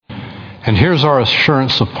And here's our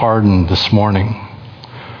assurance of pardon this morning.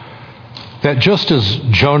 That just as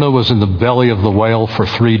Jonah was in the belly of the whale for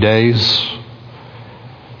 3 days,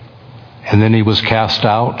 and then he was cast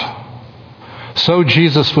out, so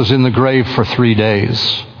Jesus was in the grave for 3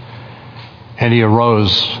 days, and he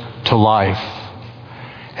arose to life.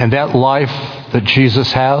 And that life that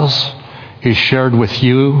Jesus has is shared with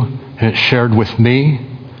you, and it's shared with me.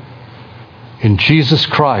 In Jesus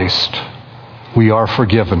Christ, we are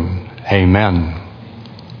forgiven. Amen.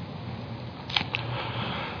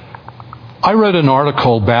 I read an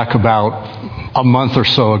article back about a month or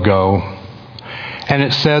so ago, and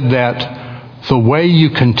it said that the way you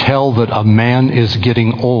can tell that a man is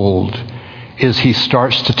getting old is he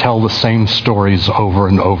starts to tell the same stories over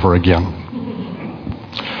and over again.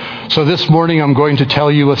 So this morning I'm going to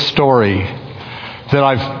tell you a story that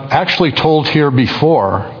I've actually told here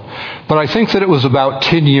before, but I think that it was about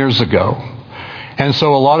 10 years ago. And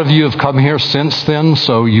so a lot of you have come here since then,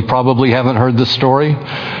 so you probably haven't heard this story.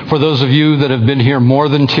 For those of you that have been here more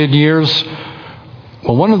than 10 years,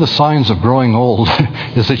 well, one of the signs of growing old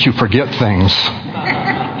is that you forget things.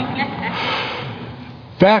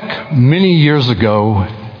 Back many years ago,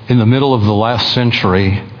 in the middle of the last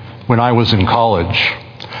century, when I was in college,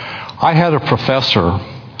 I had a professor,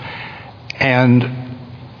 and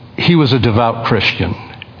he was a devout Christian.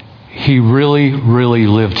 He really, really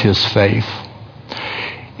lived his faith.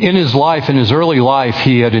 In his life, in his early life,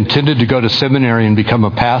 he had intended to go to seminary and become a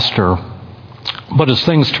pastor. But as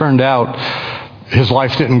things turned out, his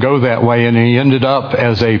life didn't go that way, and he ended up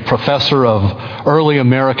as a professor of early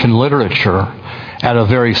American literature at a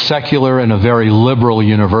very secular and a very liberal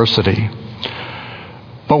university.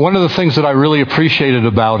 But one of the things that I really appreciated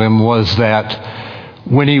about him was that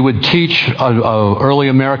when he would teach an early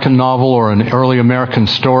American novel or an early American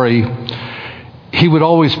story, he would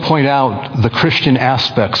always point out the Christian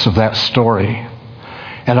aspects of that story.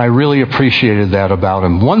 And I really appreciated that about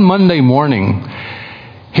him. One Monday morning,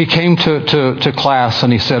 he came to class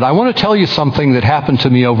and he said, "I want to tell you something that happened to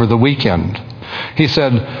me over the weekend." He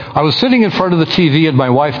said, "I was sitting in front of the TV and my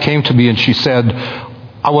wife came to me and she said,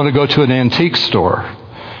 'I want to go to an antique store.'"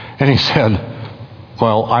 And he said,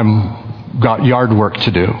 "Well, got yard work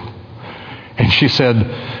to do." And she said,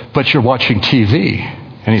 "But you're watching TV."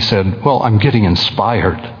 And he said, "Well, I'm getting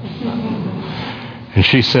inspired." And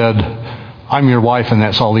she said, "I'm your wife and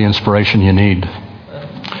that's all the inspiration you need."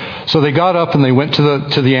 So they got up and they went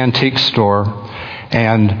to the antique store,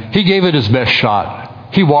 and he gave it his best shot.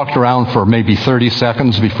 He walked around for maybe 30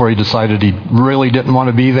 seconds before he decided he really didn't want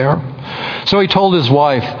to be there. So he told his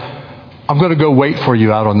wife, "I'm going to go wait for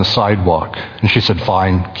you out on the sidewalk." And she said,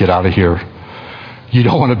 "Fine, get out of here. You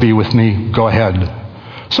don't want to be with me? Go ahead."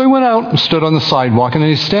 So he went out and stood on the sidewalk, and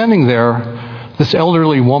as he's standing there, this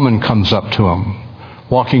elderly woman comes up to him,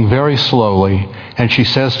 walking very slowly, and she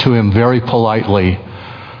says to him very politely,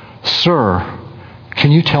 "Sir,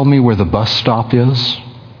 can you tell me where the bus stop is?"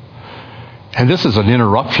 And this is an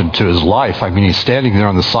interruption to his life. I mean, he's standing there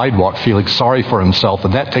on the sidewalk feeling sorry for himself,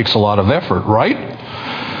 and that takes a lot of effort, right?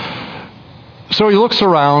 So he looks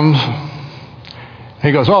around, and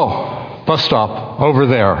he goes, "Oh, bus stop over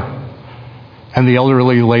there." And the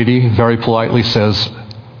elderly lady very politely says,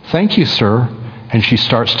 "Thank you, sir," and she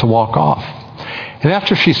starts to walk off. And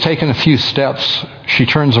after she's taken a few steps, she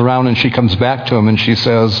turns around and she comes back to him and she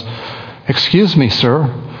says, "Excuse me, sir,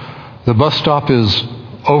 the bus stop is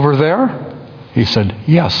over there?" He said,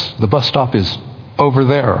 "Yes, the bus stop is over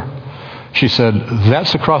there." She said,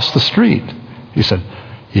 "That's across the street." He said,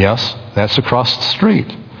 "Yes, that's across the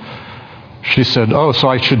street." She said, "Oh, so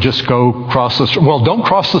I should just go cross the street?" "Well, don't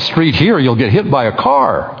cross the street here. You'll get hit by a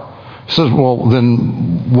car." He said, "Well,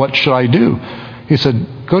 then what should I do?" He said,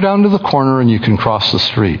 "Go down to the corner and you can cross the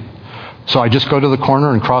street." So I just go to the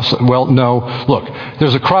corner and cross it? "Well, no. Look,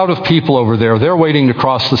 there's a crowd of people over there. They're waiting to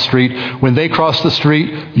cross the street. When they cross the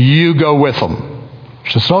street, you go with them."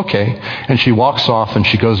 She says, "Okay." And she walks off and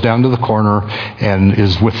she goes down to the corner and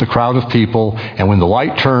is with the crowd of people. And when the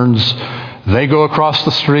light turns, they go across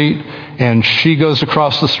the street and she goes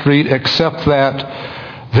across the street, except that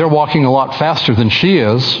they're walking a lot faster than she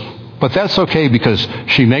is. But that's okay because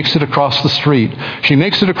she makes it across the street. She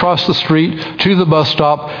makes it across the street to the bus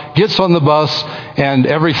stop, gets on the bus, and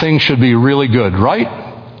everything should be really good, right?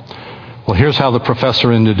 Well, here's how the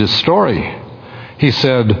professor ended his story. He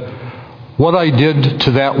said, "What I did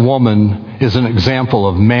to that woman is an example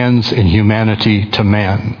of man's inhumanity to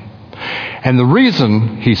man." And the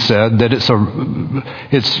reason, he said, that it's an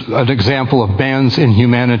example of man's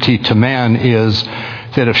inhumanity to man is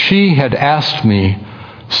that if she had asked me,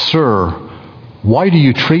 "Sir, why do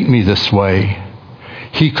you treat me this way?"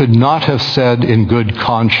 he could not have said in good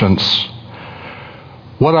conscience,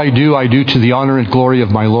 What I do to the honor and glory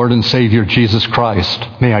of my Lord and Savior, Jesus Christ.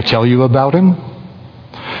 May I tell you about him?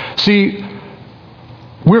 See,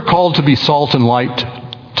 we're called to be salt and light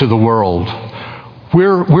to the world.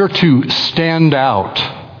 We're to stand out.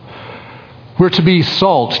 We're to be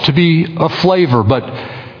salt, to be a flavor, but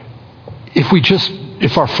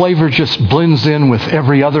if our flavor just blends in with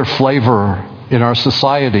every other flavor in our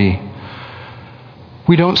society,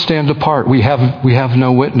 we don't stand apart. We have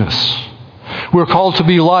no witness. We're called to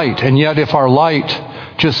be light, and yet if our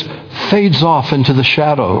light just fades off into the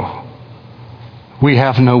shadow, we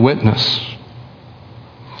have no witness.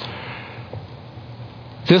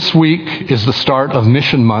 This week is the start of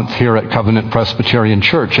Mission Month here at Covenant Presbyterian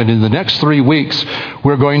Church. And in the next 3 weeks,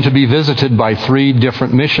 we're going to be visited by 3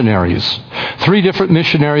 different missionaries. 3 different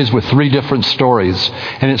missionaries with 3 different stories.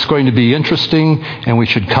 And it's going to be interesting, and we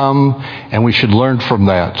should come and we should learn from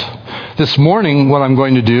that. This morning, what I'm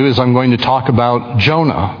going to do is I'm going to talk about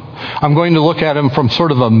Jonah. I'm going to look at him from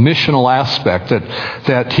sort of a missional aspect,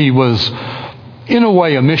 that he was, in a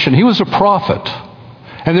way, a mission. He was a prophet.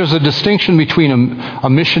 And there's a distinction between a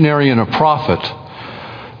missionary and a prophet.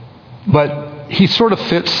 But he sort of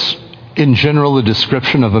fits, in general, the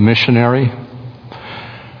description of a missionary.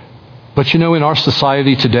 But in our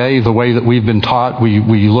society today, the way that we've been taught,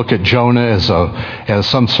 we look at Jonah as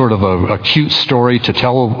some sort of a cute story to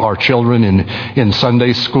tell our children in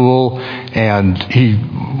Sunday school. And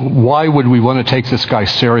why would we want to take this guy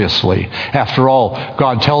seriously? After all,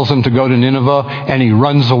 God tells him to go to Nineveh, and he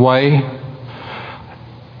runs away.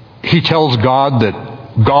 He tells God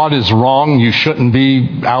that God is wrong. You shouldn't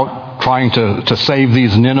be out trying to save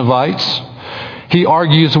these Ninevites. He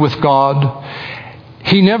argues with God.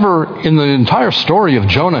 He never, in the entire story of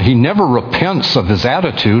Jonah, he never repents of his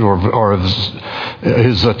attitude or of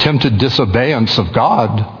his attempted disobedience of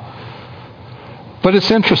God. But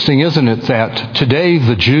it's interesting, isn't it, that today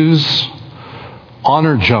the Jews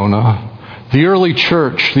honor Jonah. The early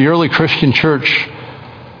church, the early Christian church,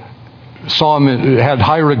 saw him, had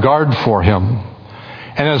high regard for him.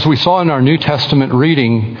 And as we saw in our New Testament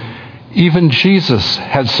reading, even Jesus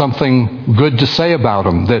had something good to say about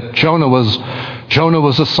him, that Jonah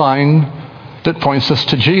was a sign that points us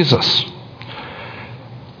to Jesus.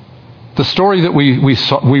 The story that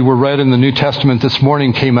we were read in the New Testament this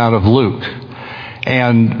morning came out of Luke.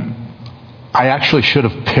 And I actually should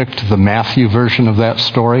have picked the Matthew version of that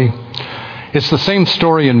story. It's the same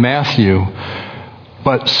story in Matthew,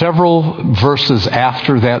 but several verses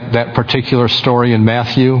after that particular story in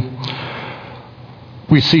Matthew,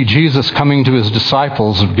 we see Jesus coming to his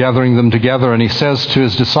disciples and gathering them together, and he says to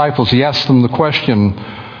his disciples, he asks them the question,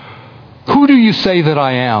 "Who do you say that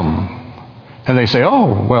I am?" And they say,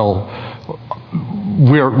 "Oh, well,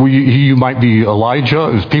 you might be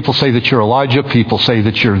Elijah. People say that you're Elijah. People say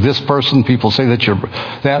that you're this person. People say that you're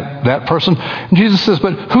that person." And Jesus says,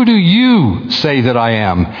 "But who do you say that I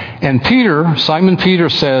am?" And Simon Peter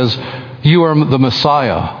says, "You are the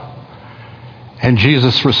Messiah." And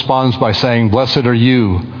Jesus responds by saying, "Blessed are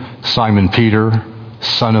you, Simon Peter,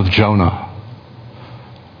 son of Jonah."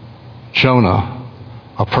 Jonah,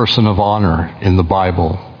 a person of honor in the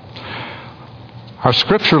Bible. Our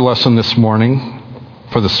scripture lesson this morning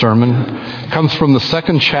for the sermon comes from the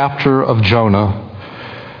 2nd chapter of Jonah,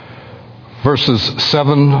 verses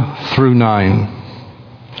 7 through 9.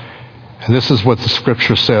 And this is what the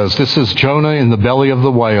scripture says. This is Jonah in the belly of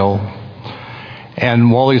the whale.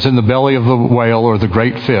 And while he's in the belly of the whale, or the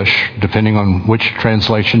great fish, depending on which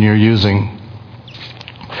translation you're using,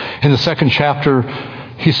 in the 2nd chapter,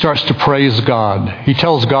 he starts to praise God. He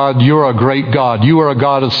tells God, "You are a great God. You are a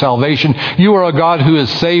God of salvation. You are a God who has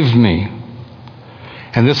saved me."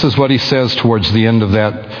 And this is what he says towards the end of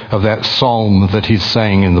that psalm that he's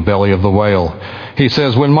saying in the belly of the whale. He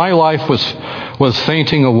says, "When my life was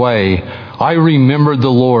fainting away, I remembered the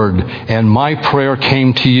Lord, and my prayer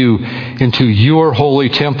came to you into your holy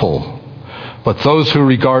temple. But those who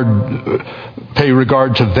pay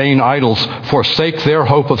regard to vain idols forsake their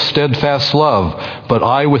hope of steadfast love. But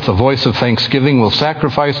I, with the voice of thanksgiving, will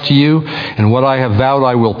sacrifice to you, and what I have vowed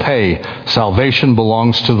I will pay. Salvation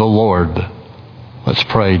belongs to the Lord." Let's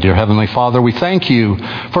pray. Dear Heavenly Father, we thank you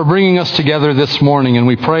for bringing us together this morning, and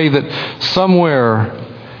we pray that somewhere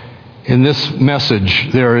in this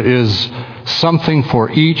message there is something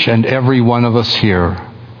for each and every one of us here.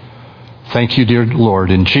 Thank you, dear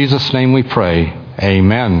Lord. In Jesus' name we pray.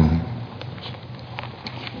 Amen.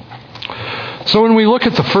 So when we look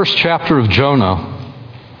at the 1st chapter of Jonah,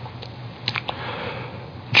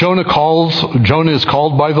 Jonah is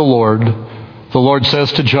called by the Lord. The Lord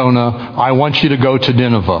says to Jonah, "I want you to go to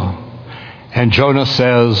Nineveh." And Jonah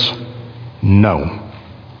says, "No,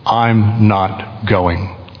 I'm not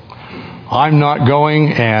going." I'm not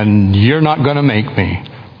going, and you're not going to make me.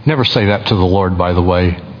 Never say that to the Lord, by the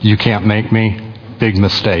way. You can't make me. Big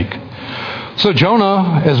mistake. So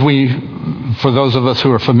Jonah, for those of us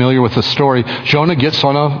who are familiar with the story, Jonah gets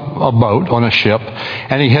on a boat, on a ship,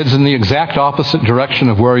 and he heads in the exact opposite direction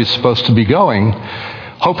of where he's supposed to be going,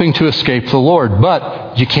 hoping to escape the Lord.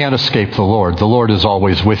 But you can't escape the Lord. The Lord is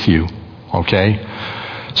always with you. Okay?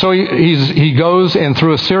 So he goes, and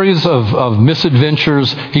through a series of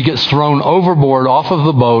misadventures, he gets thrown overboard off of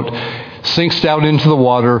the boat, sinks down into the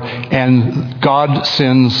water, and God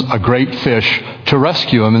sends a great fish to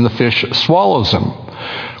rescue him, and the fish swallows him.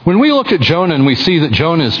 When we look at Jonah and we see that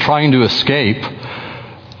Jonah is trying to escape,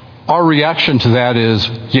 our reaction to that is,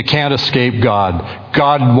 you can't escape God.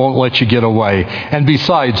 God won't let you get away. And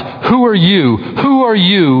besides, who are you? Who are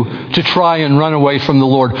you to try and run away from the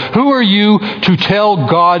Lord? Who are you to tell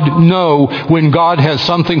God no when God has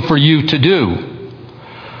something for you to do?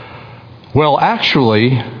 Well,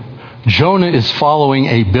 actually, Jonah is following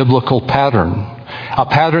a biblical pattern. A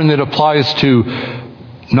pattern that applies to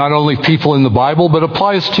not only people in the Bible, but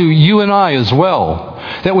applies to you and I as well.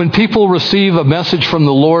 That when people receive a message from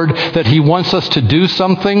the Lord that He wants us to do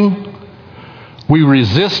something, we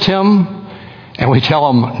resist Him and we tell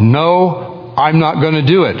Him, no, I'm not going to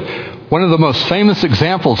do it. One of the most famous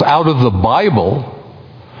examples out of the Bible,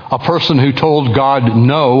 a person who told God,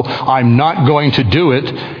 no, I'm not going to do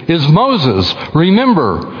it, is Moses.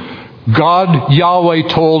 Remember, God, Yahweh,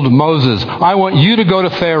 told Moses, I want you to go to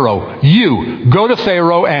Pharaoh. You, go to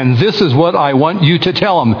Pharaoh, and this is what I want you to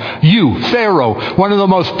tell him. You, Pharaoh, one of the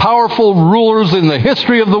most powerful rulers in the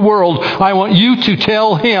history of the world, I want you to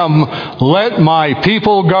tell him, let my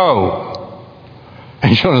people go.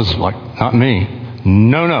 And Jonah's like, not me.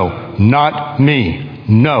 No, not me.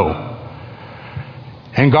 No.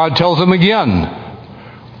 And God tells him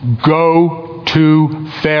again, go to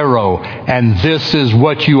Pharaoh, and this is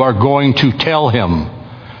what you are going to tell him.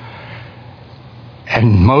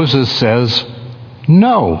 And Moses says,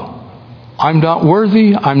 no, I'm not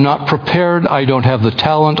worthy, I'm not prepared, I don't have the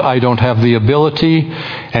talent, I don't have the ability.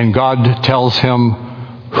 And God tells him,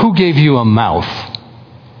 who gave you a mouth?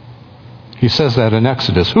 He says that in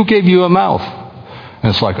Exodus. Who gave you a mouth?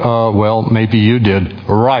 And it's like, well, maybe you did.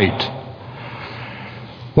 Right.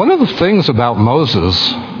 One of the things about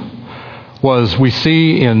Moses was, we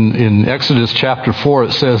see in Exodus chapter 4,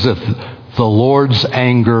 it says that the Lord's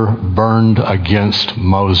anger burned against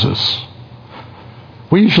Moses.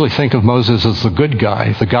 We usually think of Moses as the good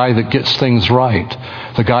guy, the guy that gets things right,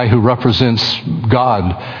 the guy who represents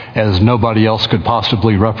God as nobody else could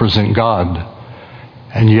possibly represent God.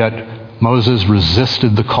 And yet Moses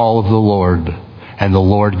resisted the call of the Lord, and the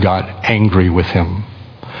Lord got angry with him.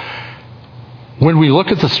 When we look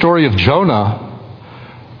at the story of Jonah,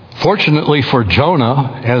 fortunately for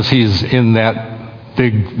Jonah, as he's in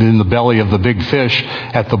the belly of the big fish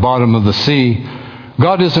at the bottom of the sea,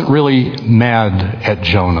 God isn't really mad at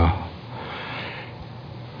Jonah.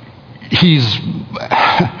 He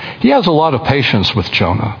has a lot of patience with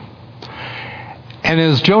Jonah. And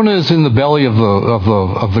as Jonah is in the belly of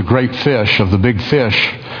the great fish, of the big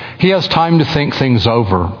fish, he has time to think things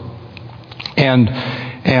over. And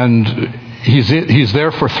he's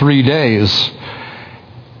there for 3 days.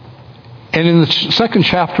 And in the second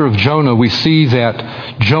chapter of Jonah, we see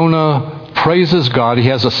that Jonah praises God. He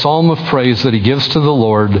has a psalm of praise that he gives to the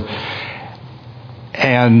Lord.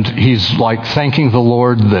 And he's like thanking the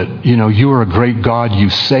Lord that, you are a great God. You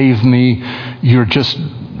save me. You're just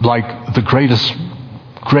like the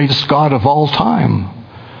greatest God of all time.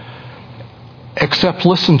 Except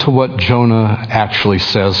listen to what Jonah actually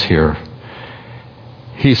says here.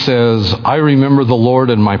 He says, I remember the Lord,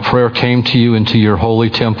 and my prayer came to you into your holy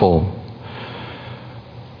temple.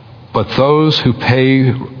 But those who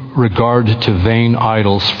pay regard to vain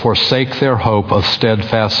idols forsake their hope of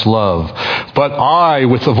steadfast love. But I,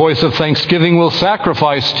 with the voice of thanksgiving, will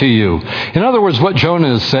sacrifice to you. In other words, what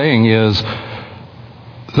Jonah is saying is,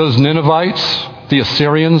 those Ninevites, the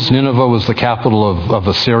Assyrians, Nineveh was the capital of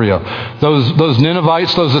Assyria. Those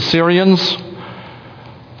Ninevites, those Assyrians,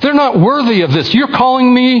 they're not worthy of this. You're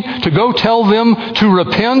calling me to go tell them to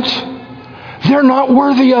repent? They're not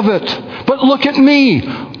worthy of it. But look at me.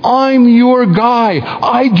 I'm your guy.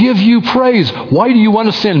 I give you praise. Why do you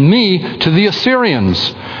want to send me to the Assyrians?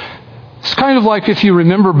 It's kind of like, if you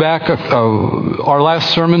remember back our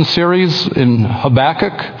last sermon series in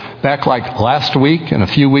Habakkuk, back like last week and a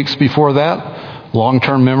few weeks before that.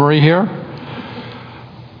 Long-term memory here.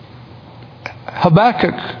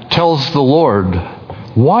 Habakkuk tells the Lord,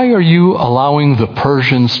 why are you allowing the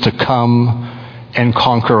Persians to come and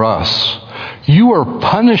conquer us? You are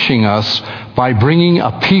punishing us by bringing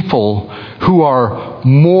a people who are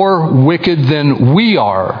more wicked than we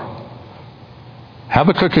are.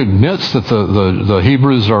 Habakkuk admits that the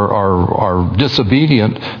Hebrews are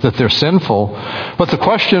disobedient, that they're sinful. But the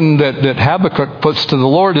question that Habakkuk puts to the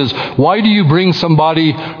Lord is, why do you bring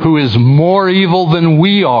somebody who is more evil than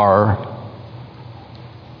we are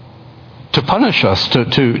to punish us,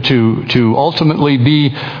 to ultimately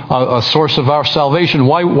be a source of our salvation?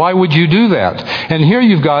 Why would you do that? And here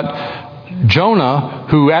you've got Jonah,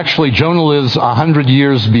 Jonah lives 100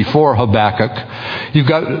 years before Habakkuk. You've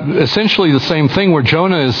got essentially the same thing where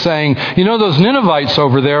Jonah is saying, those Ninevites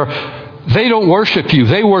over there, they don't worship you.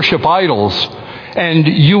 They worship idols. And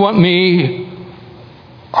you want me,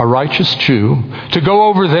 a righteous Jew, to go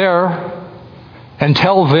over there and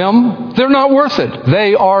tell them they're not worth it.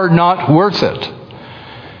 They are not worth it.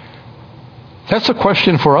 That's a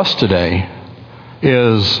question for us today,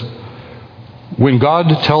 is when God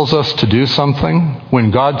tells us to do something, when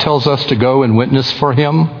God tells us to go and witness for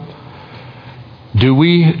Him, do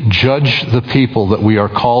we judge the people that we are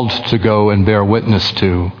called to go and bear witness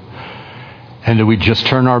to? And do we just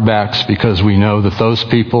turn our backs because we know that those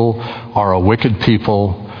people are a wicked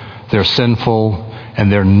people, they're sinful, and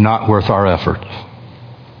they're not worth our effort?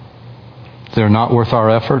 They're not worth our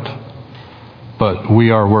effort, but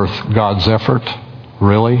we are worth God's effort?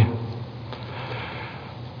 Really?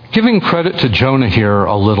 Giving credit to Jonah here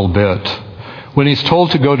a little bit. When he's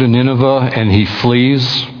told to go to Nineveh and he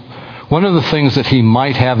flees, one of the things that he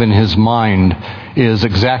might have in his mind is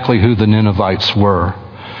exactly who the Ninevites were.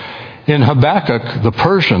 In Habakkuk, the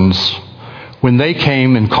Persians, when they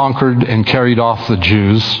came and conquered and carried off the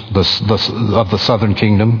Jews of the southern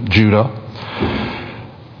kingdom, Judah,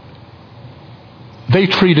 they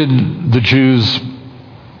treated the Jews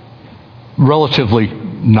relatively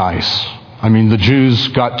nice. I mean, the Jews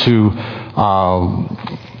got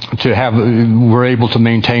were able to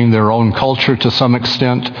maintain their own culture to some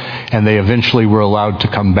extent, and they eventually were allowed to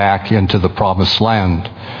come back into the promised land.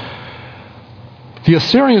 The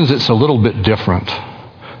Assyrians, it's a little bit different.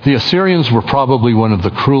 The Assyrians were probably one of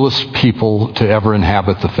the cruelest people to ever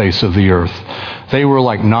inhabit the face of the earth. They were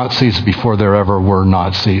like Nazis before there ever were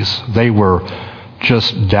Nazis. They were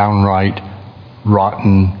just downright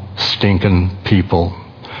rotten, stinking people.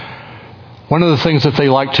 One of the things that they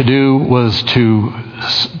liked to do was to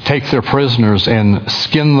take their prisoners and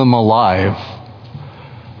skin them alive.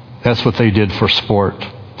 That's what they did for sport.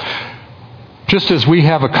 Just as we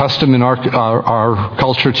have a custom in our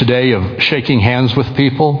culture today of shaking hands with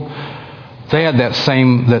people, they had that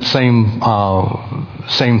same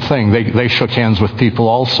thing. They shook hands with people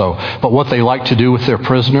also. But what they liked to do with their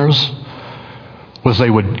prisoners was they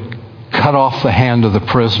would cut off the hand of the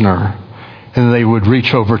prisoner, and they would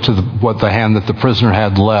reach over to the hand that the prisoner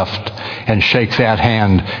had left and shake that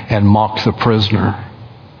hand and mock the prisoner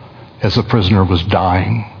as the prisoner was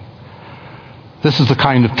dying. This is the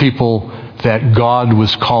kind of people that God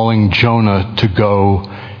was calling Jonah to go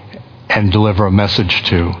and deliver a message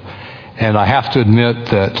to. And I have to admit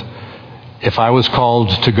that if I was called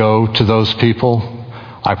to go to those people,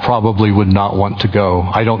 I probably would not want to go.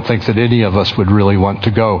 I don't think that any of us would really want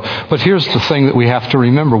to go. But here's the thing that we have to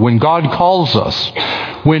remember. When God calls us,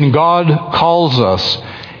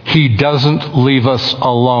 He doesn't leave us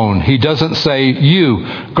alone. He doesn't say,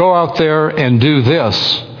 you, go out there and do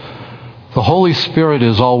this. The Holy Spirit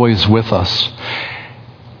is always with us.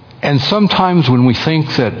 And sometimes when we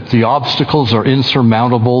think that the obstacles are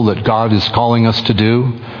insurmountable that God is calling us to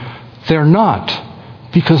do, they're not,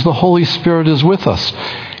 because the Holy Spirit is with us.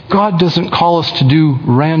 God doesn't call us to do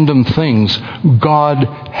random things. God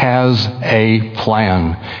has a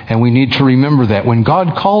plan. And we need to remember that. When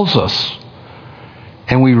God calls us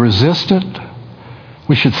and we resist it,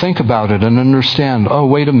 we should think about it and understand, oh,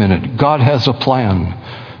 wait a minute, God has a plan.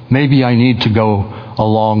 Maybe I need to go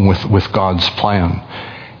along with God's plan.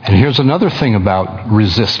 And here's another thing about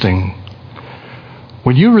resisting.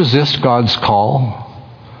 When you resist God's call,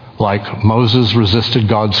 like Moses resisted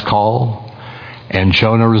God's call, and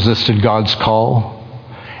Jonah resisted God's call,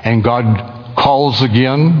 and God calls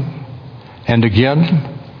again and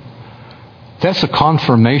again, that's a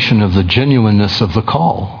confirmation of the genuineness of the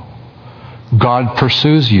call. God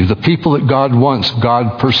pursues you. The people that God wants,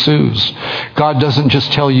 God pursues. God doesn't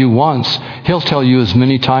just tell you once. He'll tell you as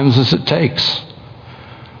many times as it takes.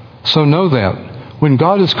 So know that when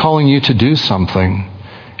God is calling you to do something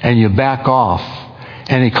and you back off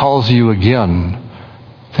and He calls you again,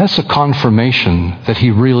 that's a confirmation that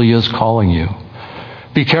He really is calling you.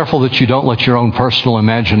 Be careful that you don't let your own personal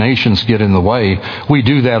imaginations get in the way. We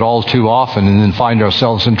do that all too often and then find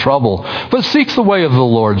ourselves in trouble. But seek the way of the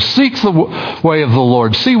Lord. Seek the way of the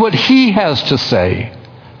Lord. See what He has to say.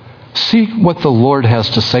 See what the Lord has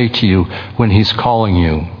to say to you when He's calling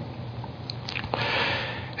you.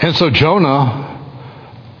 And so Jonah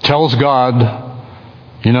tells God,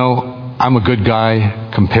 I'm a good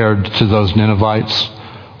guy compared to those Ninevites.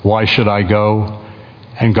 Why should I go?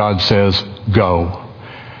 And God says, go.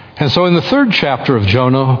 And so in the 3rd chapter of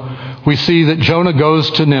Jonah, we see that Jonah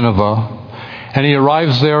goes to Nineveh, and he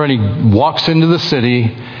arrives there and he walks into the city,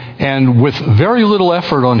 and with very little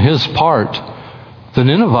effort on his part, the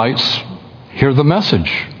Ninevites hear the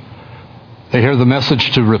message. They hear the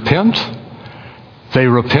message to repent. They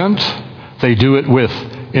repent. They do it with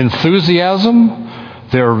enthusiasm.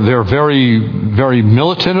 They're very, very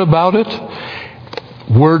militant about it.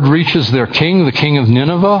 Word reaches their king, the king of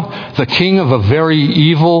Nineveh, the king of a very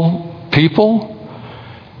evil people.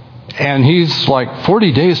 And he's like,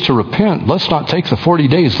 40 days to repent. Let's not take the 40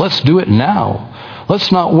 days. Let's do it now.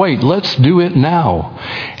 Let's not wait. Let's do it now.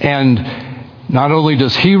 And not only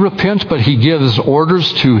does he repent, but he gives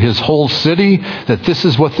orders to his whole city that this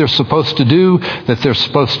is what they're supposed to do, that they're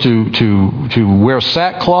supposed to wear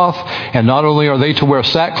sackcloth. And not only are they to wear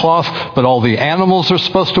sackcloth, but all the animals are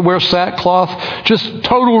supposed to wear sackcloth. Just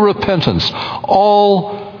total repentance.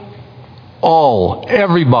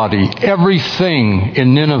 Everybody, everything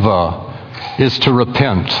in Nineveh is to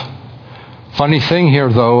repent. Funny thing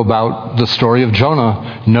here, though, about the story of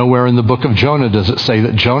Jonah. Nowhere in the book of Jonah does it say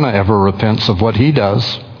that Jonah ever repents of what he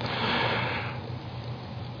does.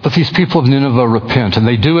 But these people of Nineveh repent, and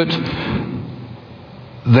they do it.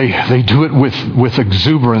 They do it with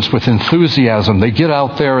exuberance, with enthusiasm. They get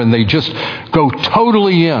out there and they just go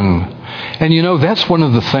totally in. And that's one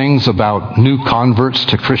of the things about new converts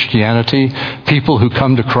to Christianity, people who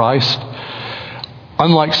come to Christ.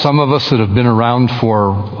 Unlike some of us that have been around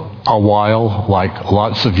for a while, like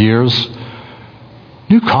lots of years,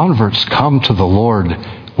 new converts come to the Lord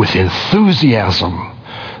with enthusiasm.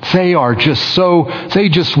 They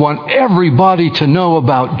just want everybody to know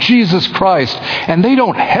about Jesus Christ, and they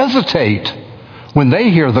don't hesitate when they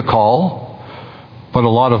hear the call, but a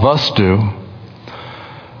lot of us do.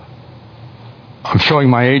 I'm showing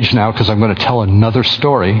my age now because I'm going to tell another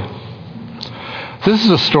story. This is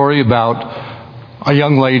a story about a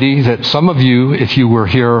young lady that some of you, if you were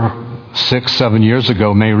here 6-7 years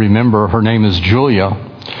ago, may remember. Her name is Julia,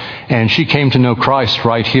 and she came to know Christ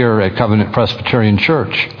right here at Covenant Presbyterian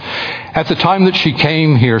Church. At the time that she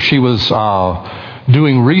came here, she was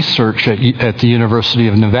doing research at the University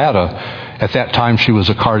of Nevada. At that time, she was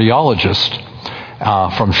a cardiologist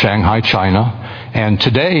from Shanghai, China. And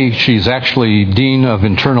today, she's actually Dean of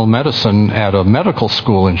Internal Medicine at a medical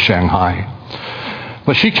school in Shanghai.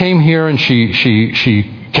 But she came here and she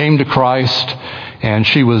came to Christ, and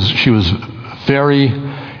she was very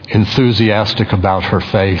enthusiastic about her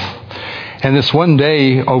faith. And this one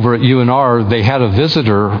day over at UNR, they had a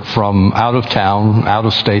visitor from out of town, out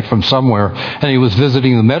of state, from somewhere, and he was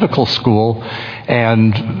visiting the medical school,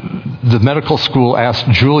 and the medical school asked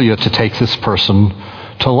Julia to take this person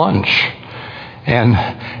to lunch. And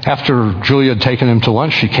after Julia had taken him to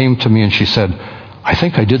lunch, she came to me and she said, "I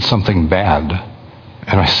think I did something bad."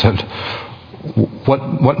 And I said,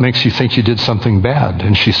 what makes you think you did something bad?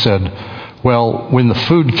 And she said, well, when the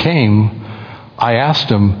food came, I asked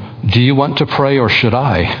him, do you want to pray or should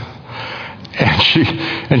I?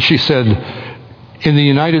 And she said, in the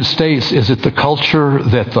United States, is it the culture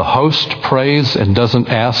that the host prays and doesn't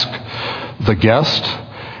ask the guest?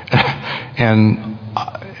 And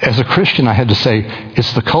as a Christian, I had to say,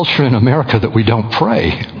 it's the culture in America that we don't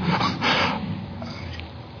pray.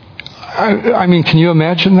 I mean, can you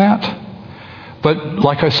imagine that? But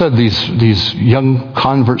like I said, these young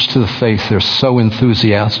converts to the faith, they're so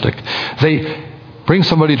enthusiastic. They bring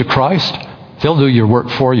somebody to Christ, they'll do your work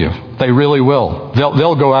for you. They really will.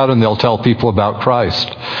 They'll go out and they'll tell people about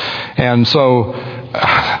Christ. And so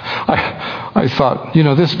I thought,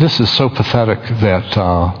 this is so pathetic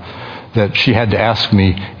that she had to ask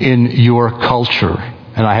me, in your culture.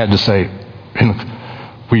 And I had to say,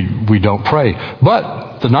 we don't pray. But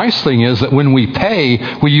the nice thing is that when we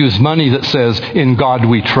pay, we use money that says, in God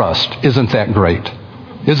we trust. Isn't that great?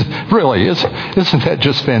 Isn't that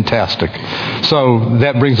just fantastic? So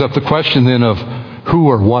that brings up the question then of who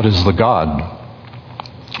or what is the God?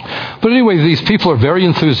 But anyway, these people are very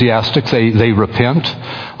enthusiastic. They repent.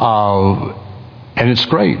 And it's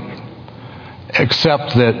great.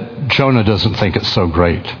 Except that Jonah doesn't think it's so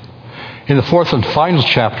great. In the 4th and final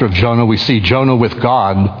chapter of Jonah, we see Jonah with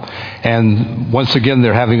God, and once again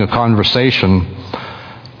they're having a conversation.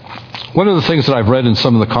 One of the things that I've read in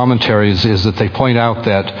some of the commentaries is that they point out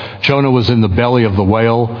that Jonah was in the belly of the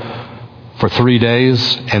whale for 3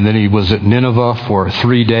 days, and then he was at Nineveh for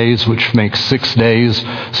 3 days, which makes 6 days.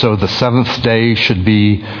 So the 7th day should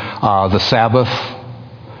be the Sabbath,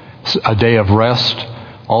 a day of rest,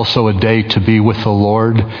 also a day to be with the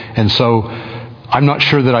Lord. And so I'm not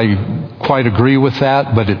sure that I quite agree with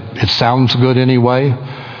that, but it sounds good anyway.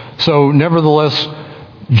 So nevertheless,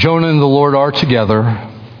 Jonah and the Lord are together.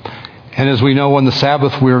 And as we know, on the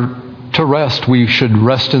Sabbath we're to rest. We should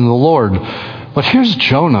rest in the Lord. But here's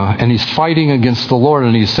Jonah, and he's fighting against the Lord,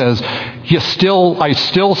 and he says, I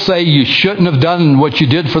still say you shouldn't have done what you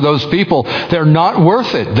did for those people. They're not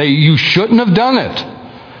worth it. You shouldn't have done it.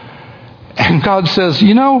 And God says,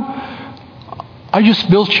 I just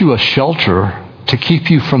built you a shelter to keep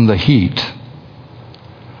you from the heat.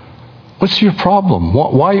 What's your problem?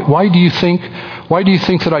 Why do you think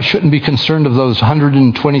that I shouldn't be concerned of those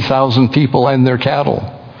 120,000 people and their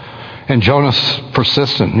cattle? And Jonah's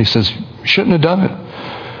persistent, and he says, shouldn't have done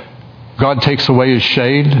it. God takes away his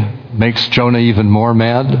shade, makes Jonah even more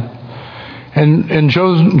mad. And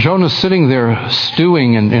Jonah's sitting there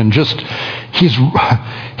stewing and just,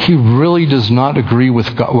 he really does not agree with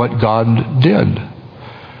what God did.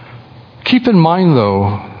 Keep in mind,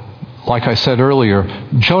 though, like I said earlier,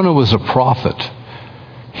 Jonah was a prophet.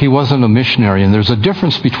 He wasn't a missionary, and there's a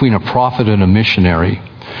difference between a prophet and a missionary.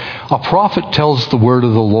 A prophet tells the word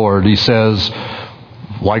of the Lord. He says,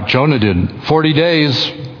 like Jonah did, 40 days,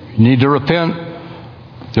 you need to repent.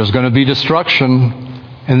 There's going to be destruction,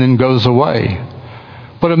 and then goes away.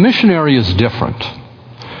 But a missionary is different.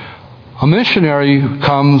 A missionary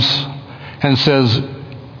comes and says,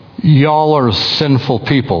 y'all are sinful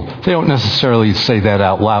people. They don't necessarily say that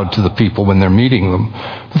out loud to the people when they're meeting them.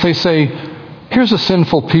 But they say, here's a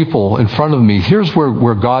sinful people in front of me. Here's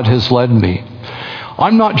where God has led me.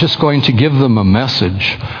 I'm not just going to give them a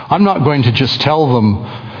message. I'm not going to just tell them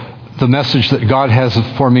the message that God has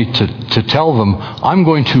for me to tell them. I'm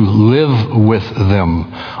going to live with them.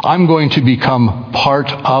 I'm going to become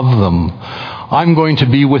part of them. I'm going to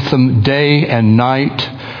be with them day and night,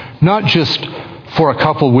 not just for a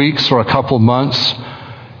couple weeks or a couple months.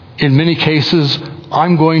 In many cases,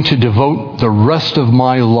 I'm going to devote the rest of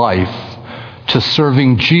my life to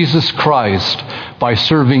serving Jesus Christ by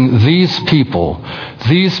serving these people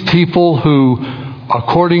who,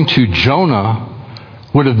 according to Jonah,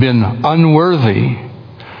 would have been unworthy.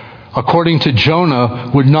 According to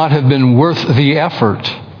Jonah, would not have been worth the effort.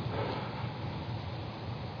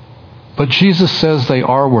 But Jesus says they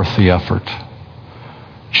are worth the effort.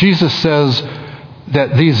 Jesus says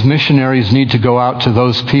that these missionaries need to go out to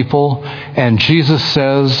those people, and Jesus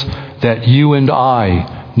says that you and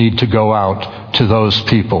I need to go out to those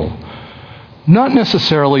people. Not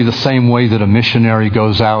necessarily the same way that a missionary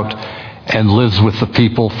goes out and lives with the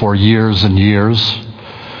people for years and years,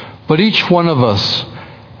 but each one of us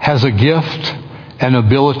has a gift and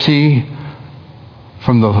ability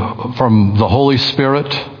from the Holy Spirit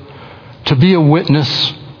to be a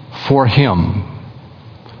witness for Him.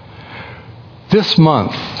 This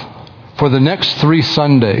month, for the next 3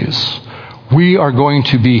 Sundays, we are going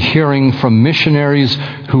to be hearing from missionaries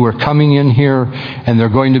who are coming in here, and they're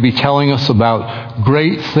going to be telling us about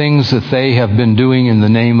great things that they have been doing in the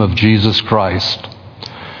name of Jesus Christ.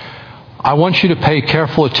 I want you to pay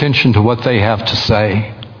careful attention to what they have to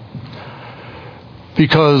say.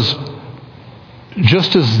 Because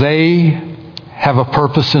just as they have a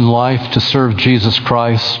purpose in life to serve Jesus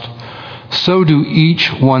Christ, so do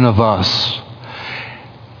each one of us.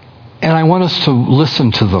 And I want us to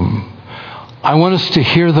listen to them. I want us to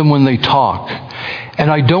hear them when they talk.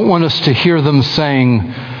 And I don't want us to hear them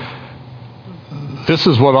saying, this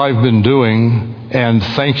is what I've been doing, and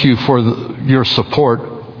thank you for your support,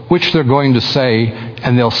 which they're going to say,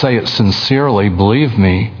 and they'll say it sincerely, believe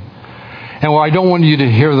me. And I don't want you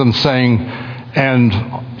to hear them saying,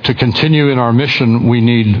 and to continue in our mission, we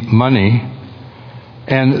need money.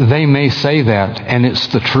 And they may say that, and it's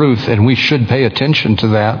the truth, and we should pay attention to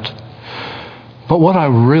that. But what I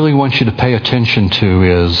really want you to pay attention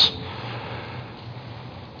to is,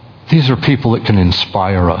 these are people that can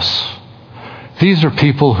inspire us. These are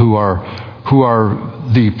people who are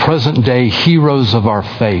the present day heroes of our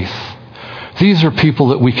faith. These are people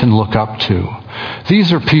that we can look up to.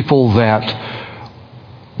 These are people that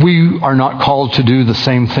we are not called to do the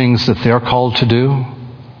same things that they're called to do,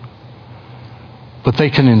 but they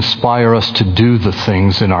can inspire us to do the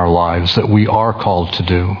things in our lives that we are called to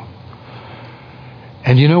do.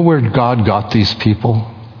 And you know where God got these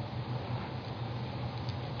people?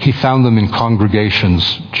 He found them in congregations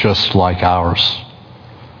just like ours.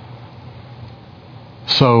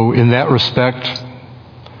 So in that respect,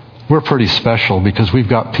 we're pretty special because we've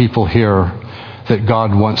got people here that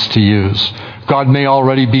God wants to use. God may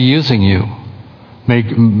already be using you.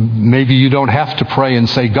 Maybe you don't have to pray and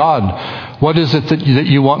say, God, what is it that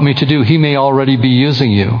you want me to do? He may already be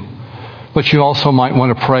using you. But you also might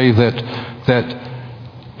want to pray that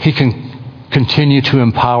He can continue to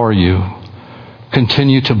empower you,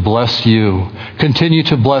 continue to bless you, continue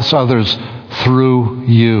to bless others through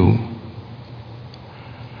you.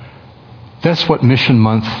 That's what Mission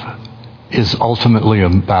Month is ultimately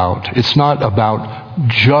about. It's not about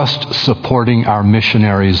just supporting our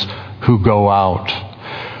missionaries who go out,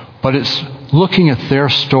 but it's looking at their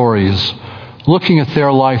stories, looking at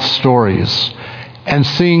their life stories, and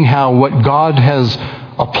seeing how what God has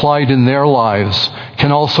applied in their lives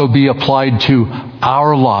can also be applied to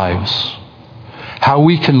our lives. How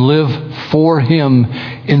we can live for Him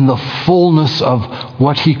in the fullness of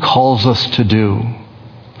what He calls us to do.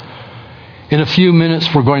 In a few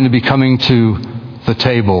minutes, we're going to be coming to the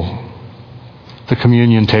table, the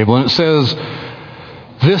communion table. And it says,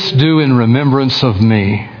 "This do in remembrance of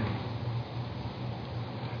me."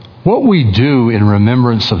 What we do in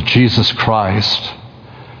remembrance of Jesus Christ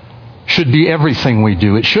should be everything we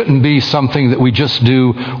do. It shouldn't be something that we just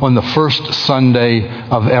do on the first Sunday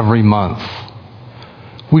of every month.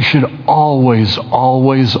 We should always,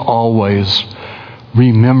 always, always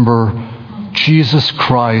remember Jesus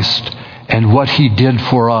Christ and what He did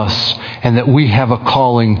for us, and that we have a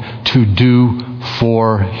calling to do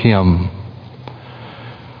for Him.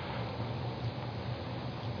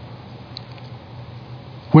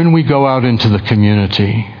 When we go out into the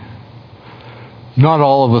community, not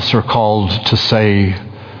all of us are called to say,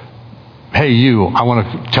 "Hey you, I want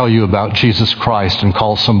to tell you about Jesus Christ," and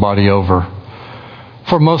call somebody over.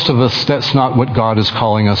 For most of us, that's not what God is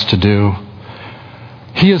calling us to do.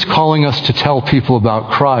 He is calling us to tell people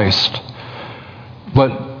about Christ.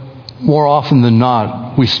 But more often than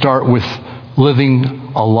not, we start with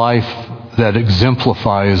living a life that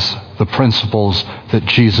exemplifies the principles that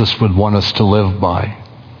Jesus would want us to live by.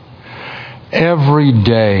 Every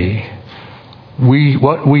day,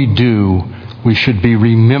 what we do, we should be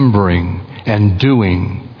remembering and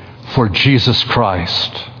doing for Jesus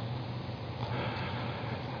Christ.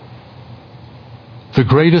 The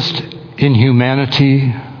greatest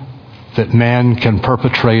inhumanity that man can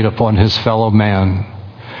perpetrate upon his fellow man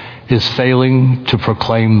is failing to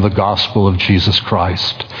proclaim the gospel of Jesus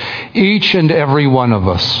Christ. Each and every one of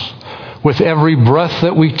us, with every breath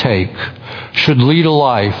that we take, should lead a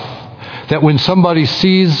life that when somebody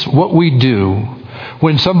sees what we do,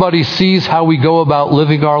 when somebody sees how we go about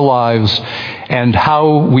living our lives and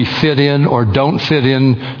how we fit in or don't fit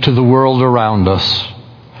in to the world around us,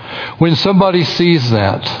 when somebody sees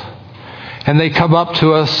that, and they come up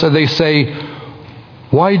to us and they say,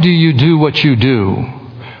 "Why do you do what you do?"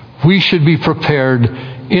 We should be prepared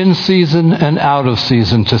in season and out of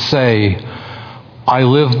season to say, "I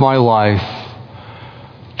live my life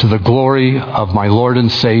to the glory of my Lord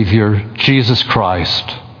and Savior, Jesus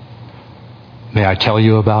Christ. May I tell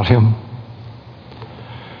you about Him?"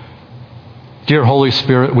 Dear Holy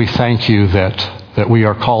Spirit, we thank you that we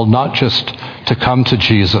are called not just to come to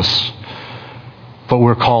Jesus, but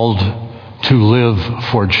we're called to live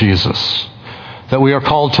for Jesus. That we are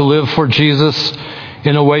called to live for Jesus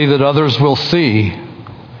in a way that others will see,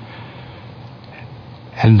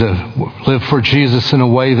 and to live for Jesus in a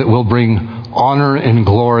way that will bring honor and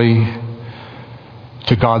glory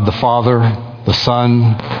to God the Father, the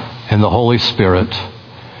Son, and the Holy Spirit.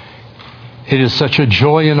 It is such a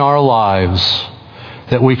joy in our lives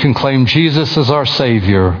that we can claim Jesus as our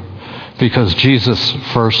Savior because Jesus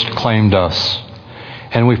first claimed us.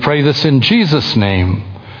 And we pray this in Jesus' name.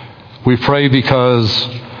 We pray because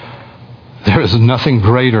there is nothing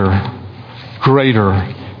greater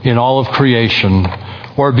in all of creation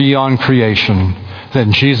or beyond creation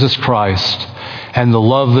than Jesus Christ and the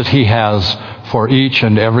love that He has for each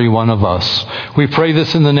and every one of us. We pray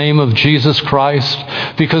this in the name of Jesus Christ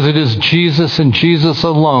because it is Jesus and Jesus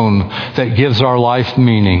alone that gives our life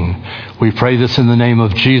meaning. We pray this in the name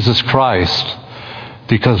of Jesus Christ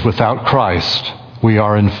because without Christ, we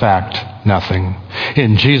are in fact nothing.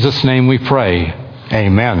 In Jesus' name we pray.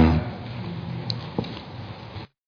 Amen.